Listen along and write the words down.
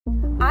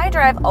I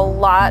drive a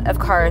lot of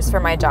cars for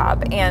my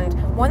job,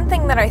 and one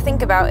thing that I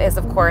think about is,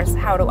 of course,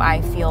 how do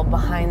I feel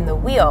behind the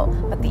wheel?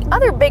 But the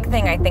other big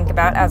thing I think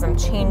about as I'm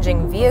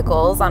changing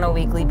vehicles on a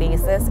weekly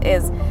basis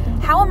is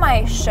how am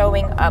I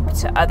showing up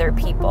to other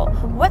people?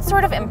 What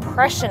sort of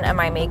impression am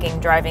I making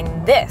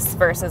driving this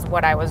versus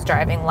what I was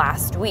driving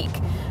last week?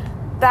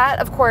 That,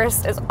 of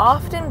course, is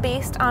often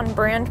based on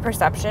brand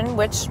perception,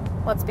 which,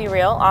 let's be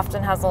real,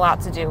 often has a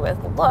lot to do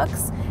with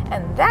looks,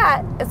 and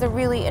that is a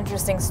really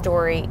interesting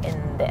story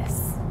in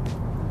this.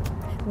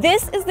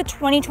 This is the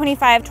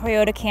 2025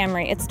 Toyota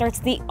Camry. It starts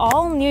the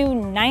all-new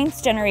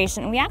 9th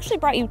generation. We actually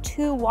brought you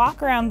 2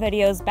 walk-around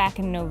videos back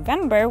in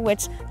November,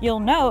 which you'll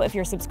know if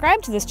you're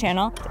subscribed to this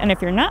channel, and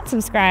if you're not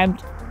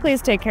subscribed,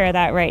 please take care of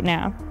that right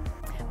now.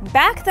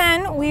 Back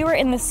then, we were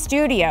in the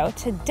studio.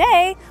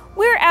 Today,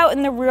 we're out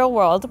in the real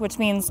world, which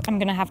means I'm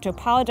gonna have to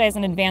apologize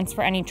in advance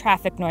for any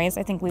traffic noise.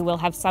 I think we will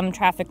have some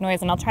traffic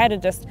noise, and I'll try to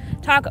just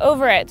talk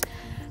over it.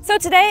 So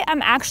today,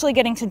 I'm actually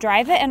getting to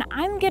drive it, and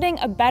I'm getting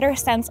a better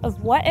sense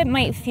of what it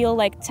might feel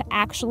like to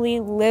actually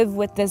live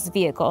with this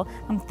vehicle.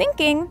 I'm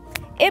thinking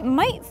it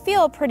might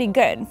feel pretty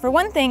good. For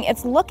one thing,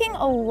 it's looking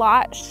a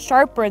lot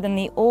sharper than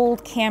the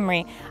old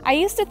Camry. I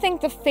used to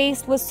think the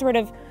face was sort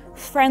of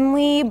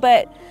friendly,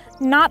 but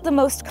not the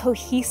most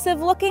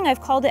cohesive looking. I've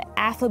called it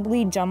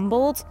affably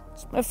jumbled,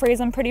 a phrase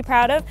I'm pretty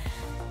proud of.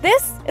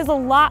 This is a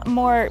lot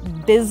more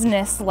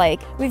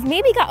business-like. We've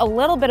maybe got a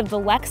little bit of the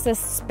Lexus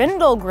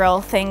spindle grille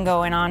thing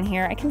going on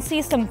here. I can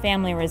see some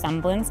family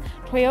resemblance.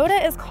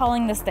 Toyota is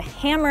calling this the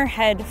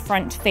hammerhead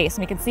front face.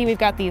 And we can see we've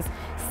got these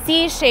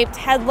C-shaped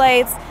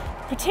headlights,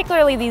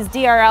 particularly these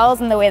DRLs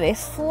and the way they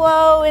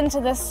flow into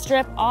this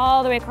strip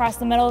all the way across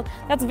the middle.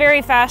 That's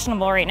very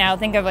fashionable right now.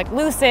 Think of like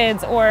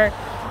Lucids or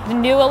the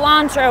new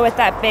Elantra with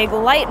that big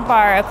light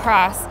bar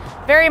across.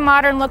 Very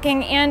modern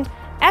looking and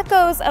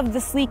echoes of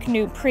the sleek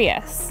new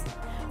Prius.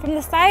 From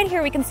the side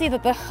here, we can see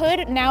that the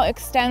hood now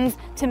extends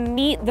to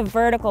meet the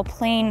vertical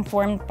plane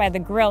formed by the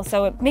grille,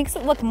 so it makes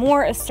it look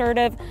more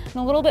assertive and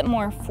a little bit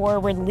more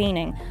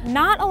forward-leaning.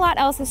 Not a lot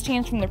else has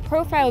changed from the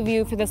profile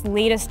view for this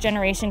latest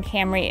generation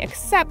Camry,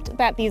 except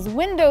that these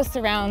window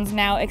surrounds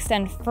now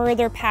extend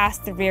further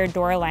past the rear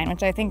door line,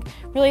 which I think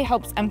really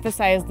helps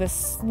emphasize this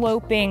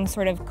sloping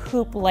sort of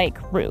coupe-like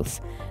roof.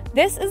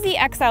 This is the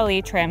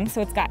XLE trim, so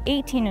it's got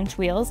 18-inch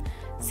wheels.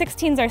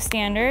 16s are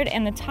standard,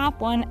 and the top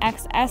one,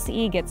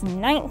 XSE, gets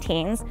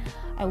 19s.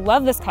 I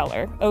love this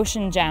color,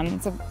 Ocean Gem.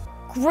 It's a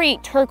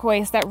great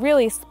turquoise that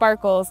really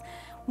sparkles.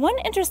 One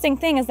interesting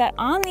thing is that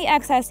on the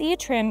XSE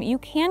trim, you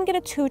can get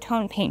a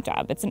 2-tone paint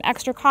job. It's an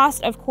extra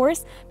cost, of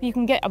course, but you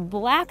can get a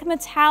black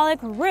metallic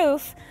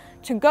roof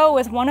to go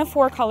with one of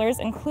 4 colors,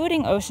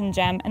 including Ocean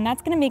Gem, and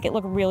that's gonna make it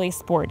look really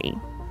sporty.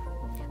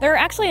 There are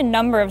actually a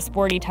number of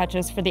sporty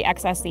touches for the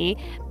XSE,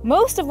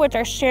 most of which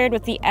are shared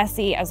with the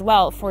SE as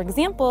well. For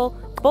example,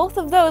 both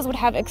of those would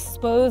have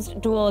exposed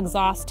dual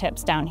exhaust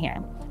tips down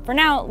here. For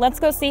now,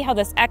 let's go see how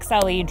this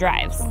XLE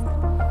drives. The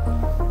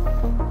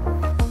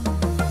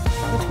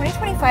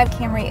 2025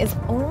 Camry is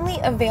only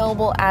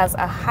available as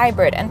a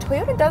hybrid, and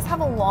Toyota does have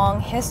a long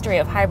history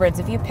of hybrids.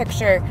 If you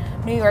picture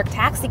New York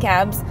taxi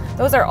cabs,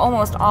 those are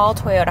almost all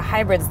Toyota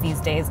hybrids these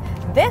days.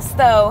 This,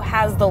 though,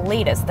 has the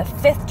latest, the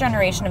 5th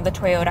generation of the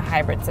Toyota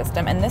hybrid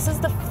system, and this is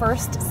the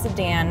first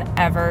sedan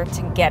ever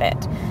to get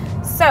it.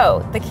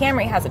 So, the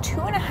Camry has a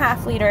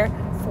 2.5-liter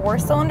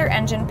 4-cylinder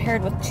engine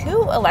paired with 2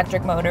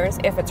 electric motors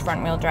if it's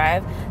front-wheel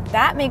drive.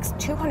 That makes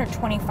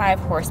 225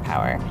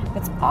 horsepower. If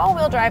it's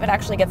all-wheel drive, it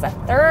actually gets a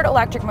 3rd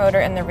electric motor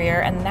in the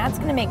rear, and that's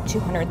going to make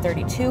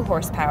 232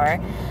 horsepower.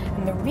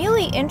 And the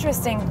really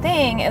interesting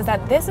thing is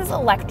that this is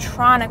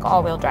electronic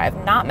all-wheel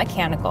drive, not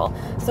mechanical.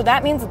 So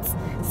that means it's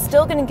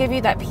still going to give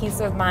you that peace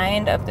of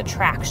mind of the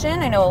traction.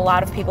 I know a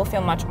lot of people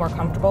feel much more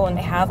comfortable when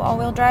they have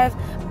all-wheel drive,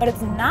 but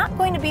it's not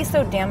going to be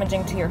so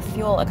damaging to your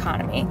fuel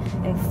economy.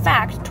 In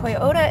fact,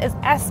 Toyota is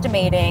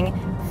estimating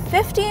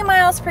 50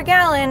 miles per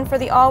gallon for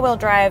the all-wheel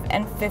drive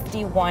and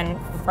 51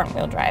 for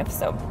front-wheel drive,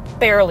 so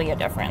barely a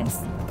difference.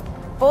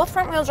 Both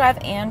front-wheel drive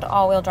and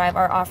all-wheel drive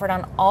are offered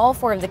on all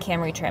 4 of the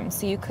Camry trims,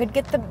 so you could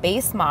get the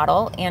base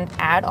model and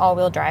add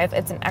all-wheel drive.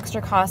 It's an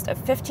extra cost of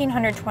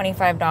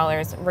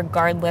 $1,525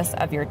 regardless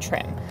of your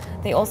trim.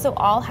 They also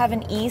all have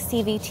an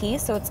eCVT,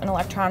 so it's an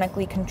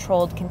electronically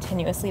controlled,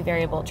 continuously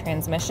variable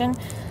transmission.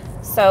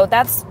 So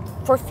that's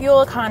for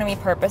fuel economy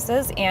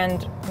purposes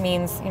and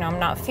means, I'm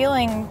not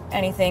feeling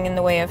anything in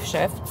the way of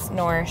shifts,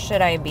 nor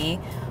should I be.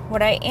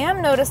 What I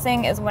am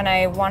noticing is when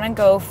I want to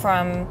go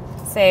from,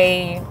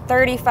 say,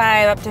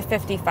 35 up to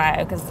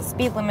 55, because the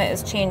speed limit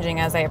is changing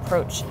as I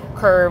approach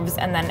curves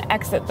and then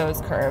exit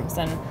those curves.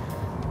 And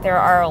there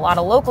are a lot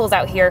of locals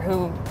out here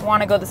who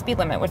want to go the speed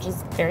limit, which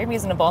is very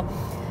reasonable.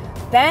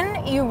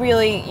 Then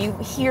you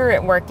hear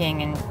it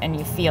working and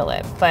you feel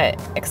it.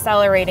 But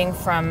accelerating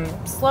from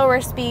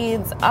slower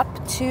speeds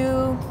up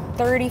to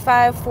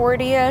 35,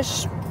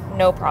 40-ish,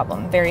 no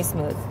problem, very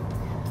smooth.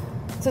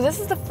 So this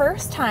is the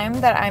first time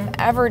that I'm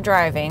ever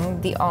driving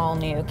the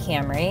all-new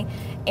Camry,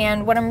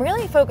 And what I'm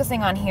really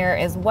focusing on here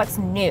is what's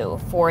new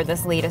for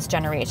this latest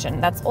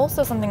generation. That's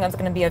also something that's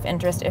going to be of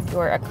interest if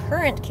you're a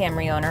current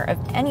Camry owner of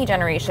any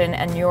generation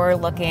and you're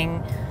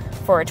looking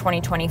for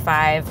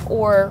 2025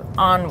 or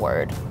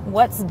onward.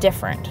 What's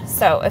different?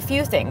 So a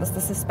few things. The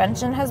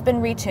suspension has been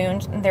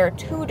retuned. There are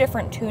 2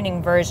 different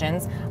tuning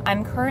versions.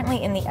 I'm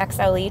currently in the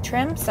XLE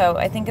trim, so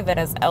I think of it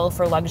as L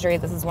for luxury.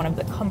 This is one of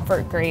the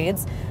comfort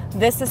grades.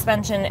 This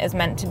suspension is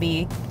meant to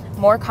be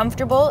more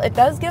comfortable. It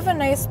does give a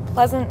nice,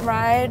 pleasant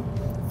ride.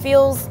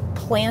 Feels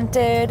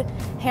planted,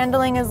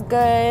 handling is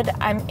good.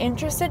 I'm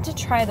interested to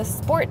try the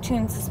Sport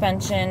Tune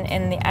suspension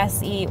in the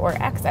SE or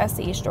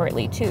XSE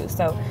shortly too,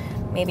 so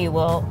maybe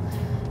we'll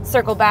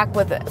circle back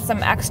with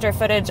some extra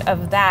footage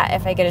of that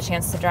if I get a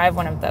chance to drive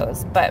one of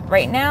those. But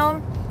right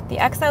now, the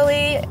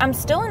XLE, I'm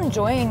still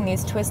enjoying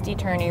these twisty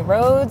turny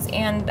roads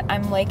and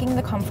I'm liking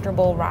the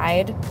comfortable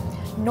ride.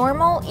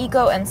 Normal,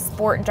 Eco, and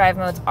Sport drive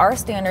modes are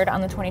standard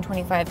on the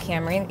 2025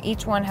 Camry.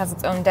 Each one has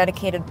its own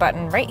dedicated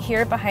button right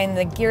here behind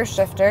the gear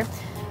shifter.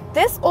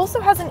 This also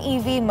has an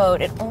EV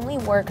mode. It only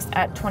works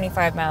at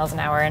 25 miles an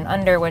hour and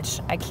under, which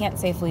I can't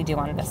safely do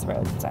on this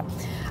road. So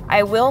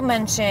I will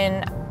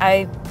mention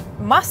I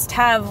must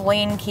have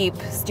lane keep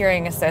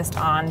steering assist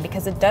on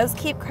because it does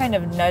keep kind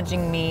of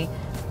nudging me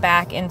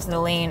back into the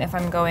lane if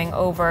I'm going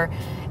over.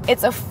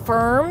 It's a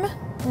firm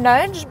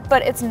nudge,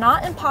 but it's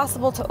not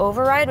impossible to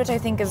override, which I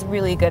think is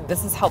really good.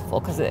 This is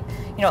helpful because it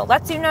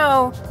lets you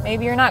know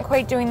maybe you're not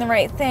quite doing the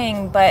right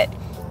thing, but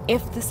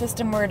if the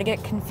system were to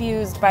get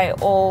confused by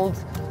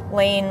old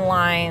lane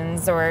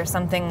lines or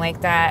something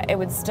like that, it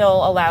would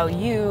still allow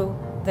you,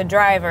 the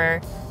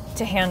driver,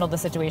 to handle the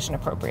situation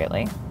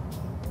appropriately.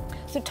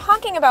 So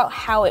talking about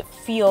how it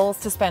feels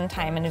to spend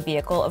time in a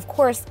vehicle, of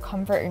course,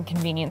 comfort and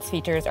convenience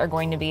features are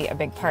going to be a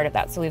big part of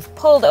that. So we've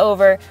pulled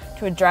over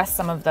to address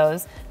some of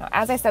those. Now,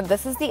 as I said,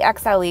 this is the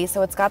XLE,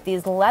 so it's got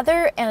these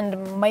leather and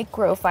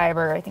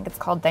microfiber, I think it's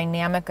called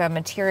Dynamica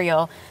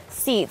material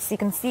seats. You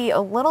can see a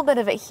little bit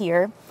of it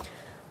here.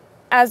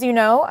 As you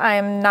know,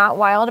 I'm not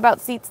wild about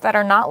seats that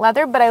are not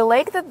leather, but I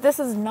like that this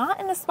is not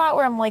in a spot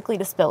where I'm likely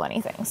to spill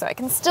anything. So I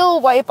can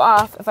still wipe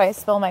off if I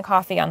spill my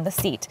coffee on the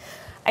seat.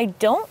 I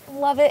don't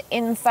love it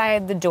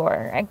inside the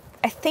door.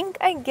 I think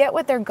I get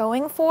what they're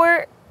going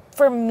for.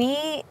 For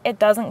me, it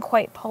doesn't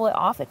quite pull it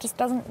off. It just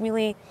doesn't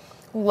really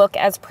look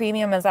as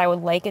premium as I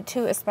would like it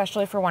to,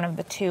 especially for one of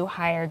the 2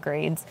 higher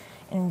grades.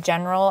 In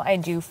general, I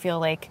do feel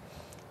like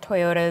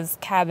Toyota's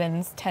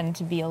cabins tend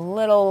to be a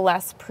little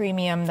less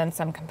premium than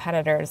some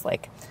competitors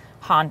like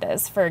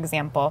Honda's, for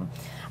example.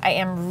 I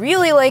am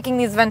really liking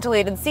these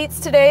ventilated seats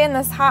today in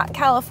this hot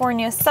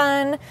California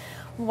sun.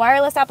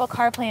 Wireless Apple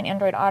CarPlay and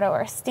Android Auto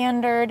are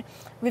standard.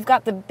 We've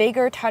got the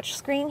bigger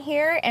touchscreen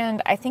here,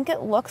 and I think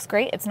it looks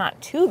great. It's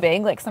not too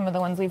big like some of the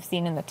ones we've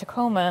seen in the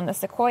Tacoma and the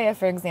Sequoia,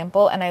 for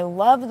example, and I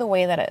love the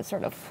way that it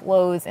sort of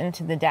flows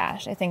into the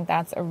dash. I think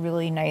that's a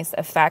really nice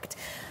effect.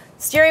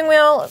 Steering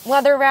wheel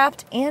leather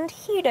wrapped and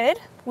heated,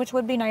 which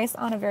would be nice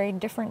on a very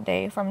different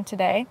day from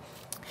today.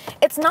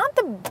 It's not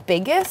the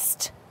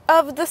biggest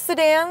of the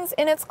sedans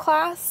in its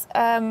class.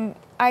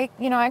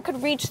 I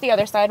could reach the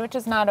other side, which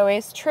is not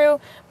always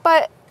true,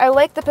 but I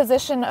like the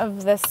position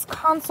of this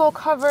console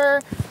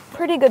cover,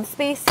 pretty good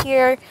space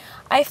here.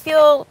 I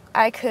feel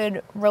I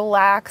could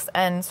relax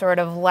and sort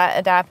of let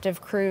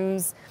adaptive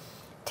cruise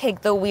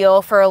take the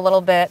wheel for a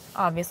little bit,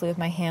 obviously with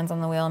my hands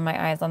on the wheel and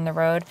my eyes on the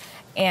road,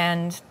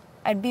 and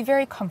I'd be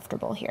very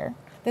comfortable here.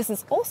 This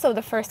is also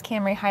the first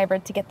Camry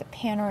hybrid to get the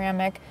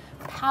panoramic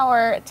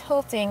power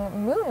tilting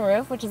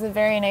moonroof, which is a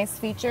very nice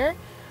feature.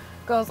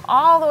 Goes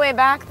all the way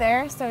back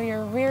there, so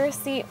your rear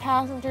seat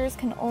passengers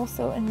can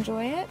also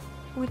enjoy it,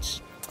 which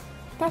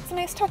that's a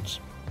nice touch.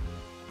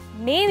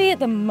 Maybe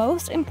the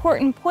most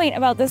important point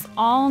about this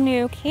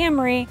all-new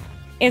Camry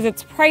is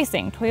its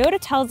pricing. Toyota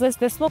tells us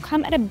this will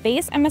come at a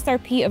base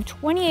MSRP of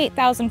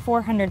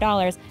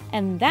 $28,400,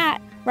 and that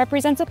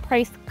represents a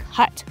price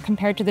cut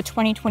compared to the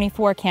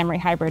 2024 Camry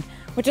Hybrid,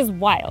 which is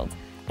wild.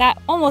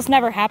 That almost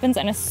never happens,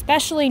 and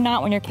especially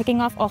not when you're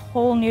kicking off a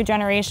whole new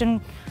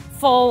generation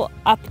full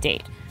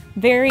update.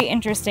 Very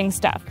interesting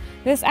stuff.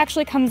 This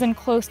actually comes in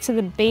close to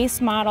the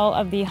base model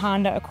of the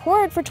Honda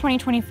Accord for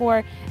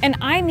 2024, and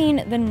I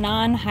mean the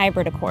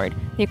non-hybrid Accord.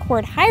 The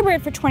Accord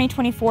Hybrid for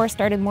 2024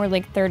 started more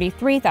like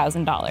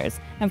 $33,000.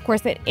 And of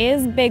course, it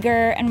is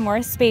bigger and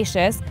more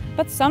spacious,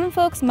 but some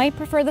folks might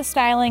prefer the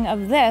styling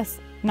of this,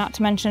 not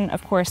to mention,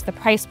 of course, the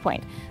price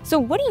point. So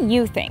what do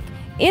you think?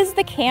 Is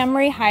the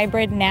Camry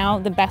Hybrid now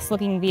the best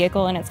looking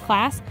vehicle in its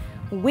class?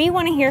 We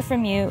want to hear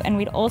from you, and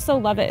we'd also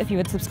love it if you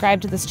would subscribe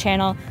to this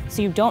channel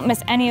so you don't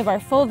miss any of our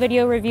full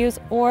video reviews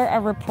or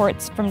our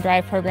reports from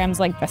drive programs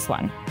like this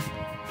one.